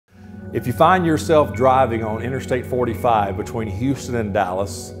If you find yourself driving on Interstate 45 between Houston and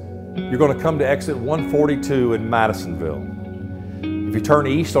Dallas, you're going to come to exit 142 in Madisonville. If you turn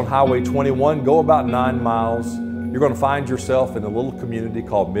east on Highway 21, go about 9 miles, you're going to find yourself in a little community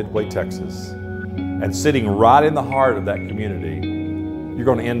called Midway, Texas. And sitting right in the heart of that community, you're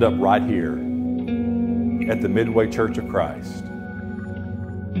going to end up right here at the Midway Church of Christ.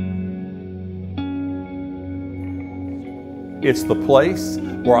 It's the place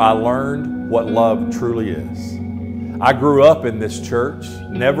where I learned what love truly is. I grew up in this church,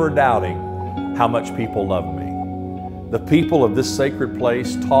 never doubting how much people love me. The people of this sacred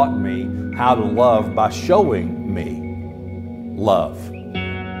place taught me how to love by showing me love.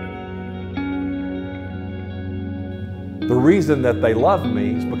 The reason that they love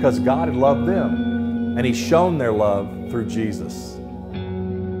me is because God had loved them, and He's shown their love through Jesus.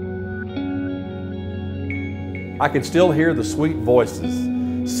 I can still hear the sweet voices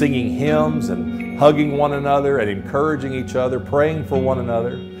singing hymns and hugging one another and encouraging each other, praying for one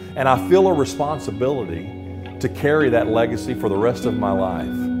another. And I feel a responsibility to carry that legacy for the rest of my life.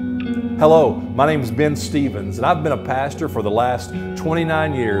 Hello, my name is Ben Stevens, and I've been a pastor for the last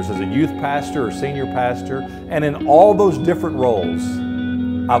 29 years as a youth pastor or senior pastor. And in all those different roles,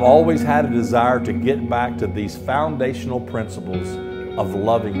 I've always had a desire to get back to these foundational principles of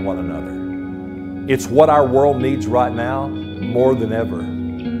loving one another. It's what our world needs right now more than ever.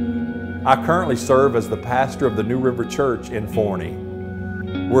 I currently serve as the pastor of the New River Church in Forney.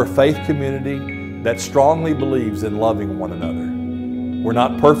 We're a faith community that strongly believes in loving one another. We're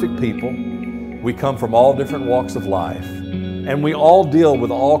not perfect people. We come from all different walks of life, and we all deal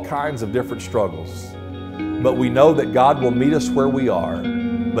with all kinds of different struggles. But we know that God will meet us where we are,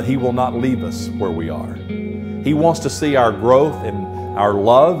 but He will not leave us where we are. He wants to see our growth and our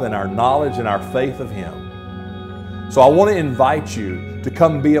love and our knowledge and our faith of Him. So I want to invite you to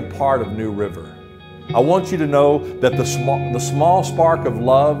come be a part of New River. I want you to know that the small spark of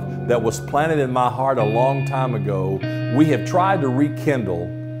love that was planted in my heart a long time ago, we have tried to rekindle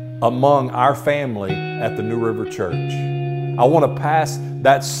among our family at the New River Church. I want to pass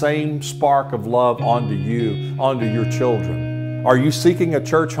that same spark of love onto you, onto your children. Are you seeking a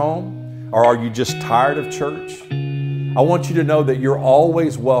church home, or are you just tired of church? I want you to know that you're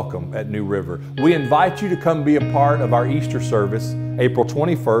always welcome at New River. We invite you to come be a part of our Easter service, April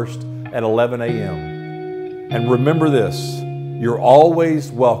 21st at 11 a.m. And remember this, you're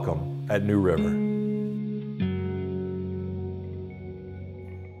always welcome at New River.